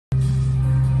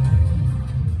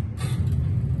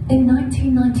In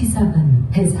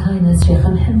 1997, His Highness Sheikh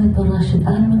Mohammed bin Rashid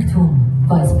Al Maktoum,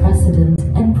 Vice President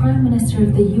and Prime Minister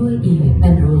of the UAE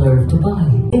and ruler of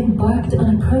Dubai, embarked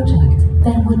on a project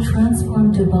that would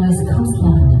transform Dubai's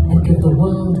coastline and give the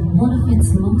world one of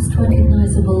its most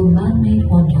recognizable man-made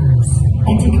wonders,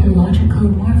 a technological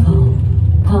marvel.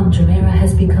 Palm Jumeirah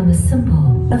has become a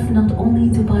symbol of not only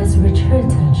Dubai's rich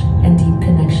heritage and deep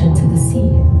connection to the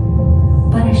sea,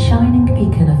 but a shining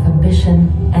beacon of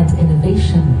ambition and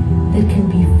innovation that can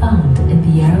be found in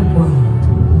the Arab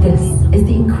world. This is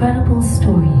the incredible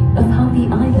story of how the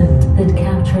island that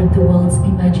captured the world's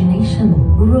imagination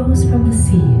rose from the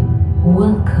sea.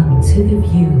 Welcome to the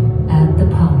view at the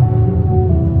Palm.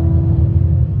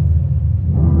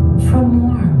 From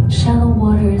warm, shallow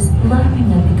waters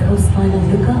lapping at the coastline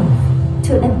of the Gulf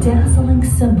to a dazzling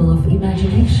symbol of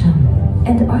imagination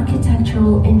and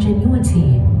architectural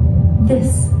ingenuity,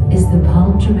 this is the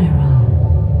Palm Jumeirah.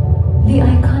 The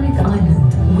iconic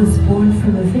island was born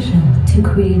from a vision to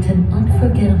create an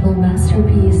unforgettable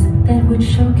masterpiece that would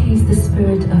showcase the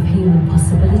spirit of human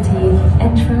possibility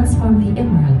and transform the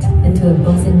emirate into a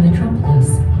buzzing metropolis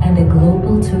and a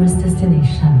global tourist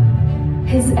destination.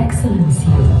 His Excellency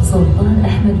Sultan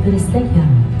Ahmed bin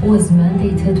Sulayman was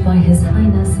mandated by His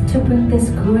Highness to bring this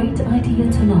great idea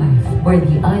to life, where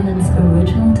the island's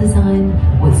original design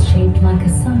was shaped like a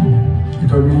sun. He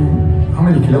told me how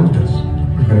many kilometers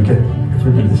we're going to get if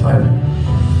we build this island.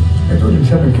 I told him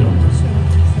 7 kilometers.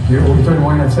 He told me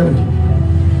why not 70?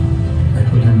 I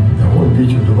told him the whole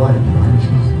beach of Dubai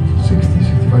is 60,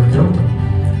 65 kilometers.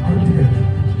 How did you get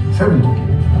 70?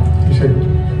 He said,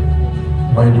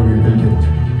 why do we build it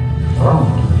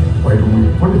around? Why don't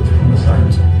we pull it from the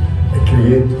sides and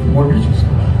create more beaches?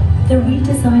 The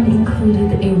redesign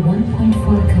included a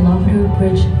 1.4-kilometer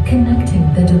bridge connecting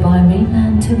the Dubai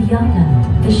mainland to the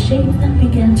island, the shape that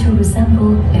began to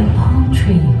resemble a palm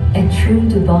tree, a true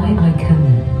Dubai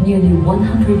icon. Nearly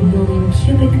 100 million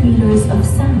cubic meters of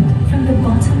sand from the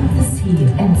bottom of the sea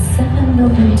and 7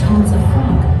 million tons of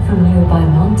rock from nearby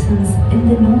mountains in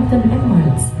the northern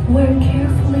Emirates were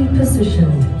carefully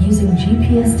positioned using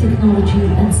GPS technology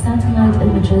and satellite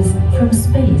images from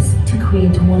space to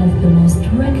create one of the most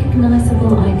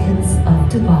recognizable icons of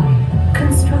Dubai.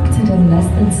 Constructed in less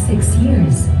than 6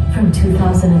 years, from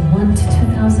 2001 to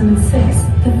 2006,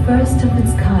 the first of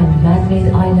its kind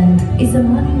man-made island is a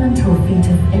monumental feat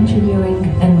of engineering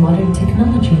and modern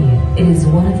technology. It is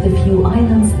one of the few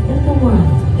islands in the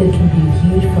world that can be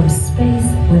viewed from space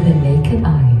with the naked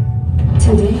eye.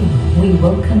 Today, we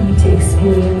welcome you to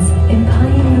experience a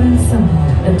pioneering symbol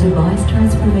of Dubai's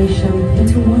transformation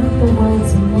into one of the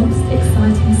world's most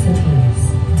exciting cities.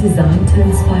 Designed to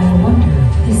inspire wonder,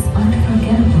 this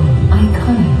unforgettable,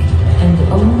 iconic, and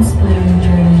awe-inspiring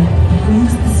journey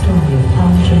brings the